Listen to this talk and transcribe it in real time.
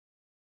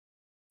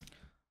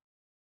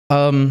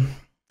Um,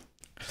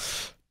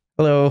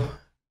 Hello.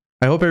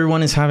 I hope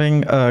everyone is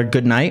having a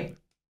good night.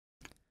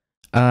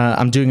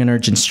 I'm doing an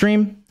urgent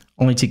stream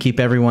only to keep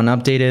everyone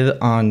updated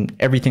on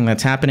everything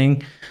that's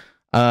happening.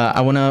 I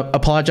want to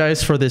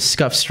apologize for this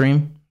scuff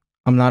stream.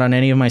 I'm not on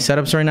any of my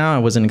setups right now. I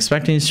wasn't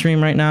expecting to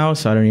stream right now,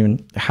 so I don't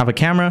even have a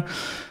camera.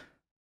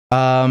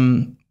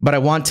 But I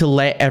want to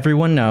let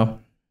everyone know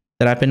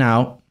that I've been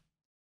out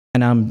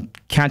and I'm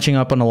catching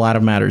up on a lot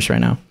of matters right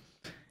now,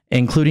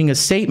 including a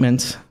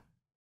statement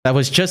that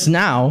was just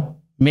now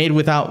made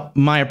without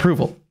my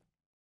approval.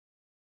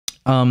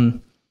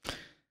 I've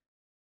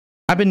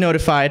been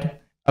notified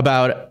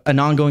about an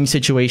ongoing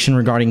situation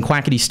regarding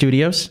Quackity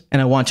Studios,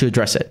 and I want to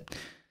address it.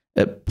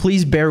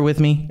 Please bear with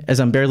me as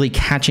I'm barely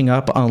catching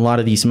up on a lot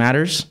of these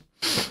matters.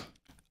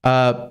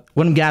 What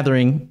I'm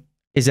gathering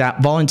is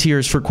that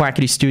volunteers for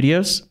Quackity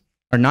Studios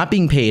are not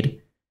being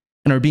paid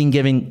and are being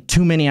given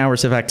too many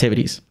hours of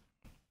activities.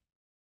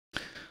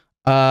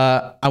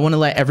 I want to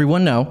let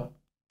everyone know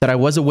that I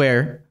was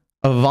aware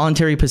of a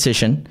voluntary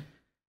position,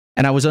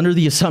 and I was under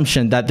the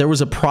assumption that there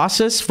was a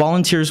process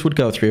volunteers would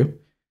go through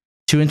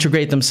to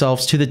integrate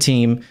themselves to the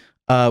team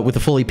with a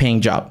fully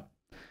paying job.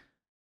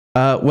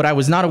 What I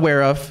was not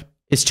aware of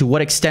is to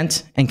what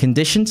extent and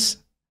conditions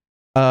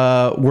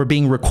were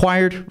being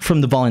required from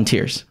the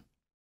volunteers.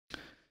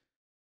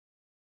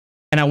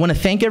 And I want to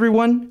thank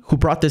everyone who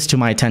brought this to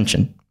my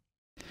attention,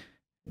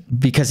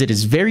 because it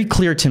is very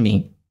clear to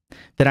me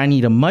that I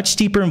need a much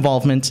deeper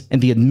involvement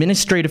in the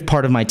administrative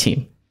part of my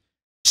team,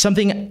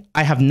 something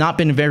I have not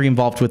been very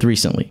involved with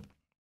recently.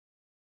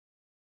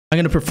 I'm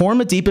going to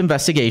perform a deep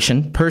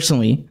investigation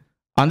personally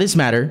on this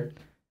matter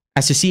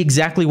as to see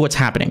exactly what's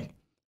happening.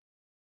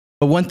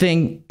 But one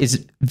thing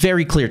is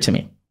very clear to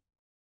me.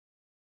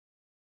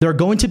 There are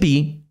going to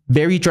be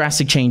very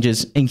drastic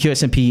changes in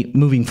QSMP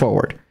moving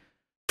forward,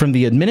 from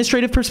the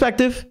administrative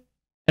perspective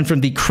and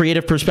from the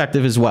creative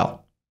perspective as well.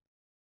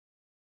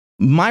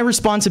 My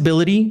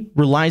responsibility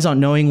relies on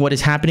knowing what is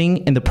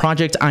happening in the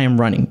project I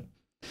am running.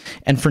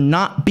 And for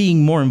not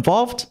being more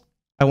involved,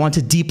 I want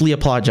to deeply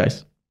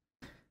apologize.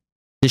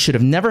 This should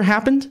have never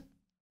happened,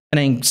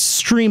 and I'm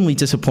extremely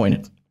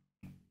disappointed.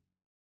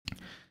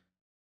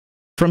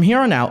 From here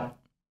on out,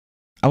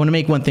 I want to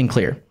make one thing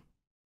clear.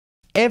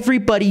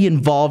 Everybody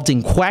involved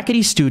in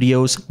Quackity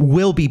Studios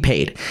will be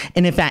paid.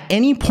 And if at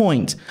any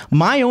point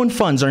my own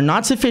funds are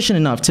not sufficient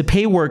enough to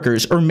pay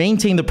workers or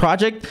maintain the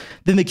project,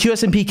 then the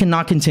QSMP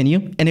cannot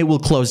continue and it will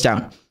close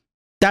down.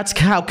 That's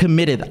how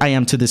committed I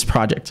am to this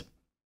project.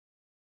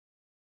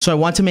 So I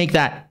want to make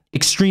that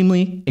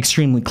extremely,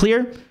 extremely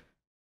clear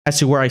as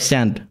to where I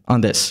stand on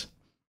this.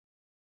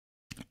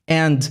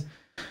 And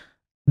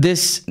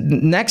this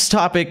next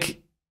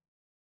topic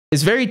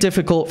is very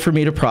difficult for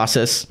me to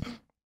process.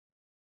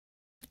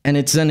 And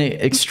it's an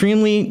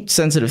extremely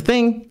sensitive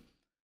thing.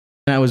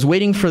 And I was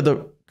waiting for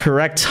the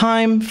correct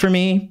time for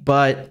me,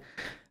 but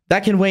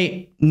that can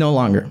wait no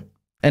longer.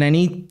 And I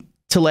need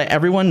to let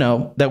everyone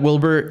know that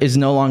Wilbur is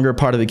no longer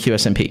part of the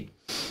QSMP.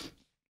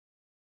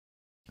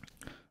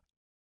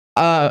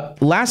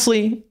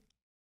 Lastly,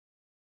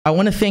 I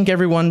want to thank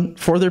everyone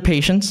for their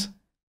patience.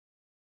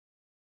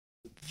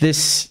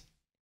 This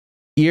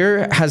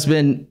year has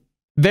been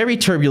very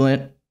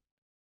turbulent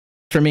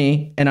for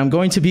me, and I'm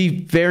going to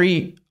be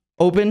very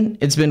open.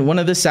 It's been one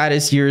of the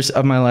saddest years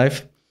of my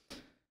life.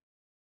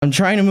 I'm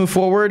trying to move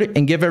forward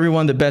and give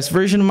everyone the best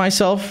version of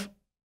myself,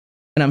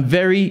 and I'm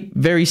very,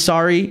 very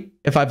sorry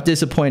if I've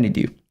disappointed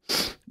you.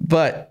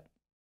 But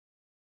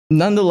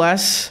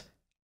nonetheless,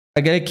 I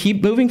gotta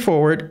keep moving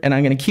forward, and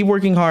I'm gonna keep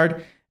working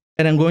hard,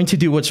 and I'm going to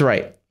do what's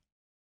right.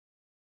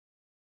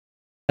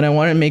 And I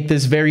want to make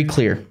this very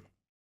clear.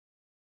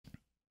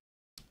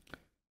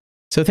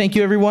 So thank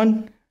you,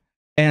 everyone.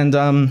 And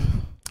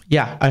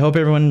yeah, I hope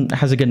everyone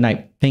has a good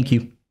night. Thank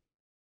you.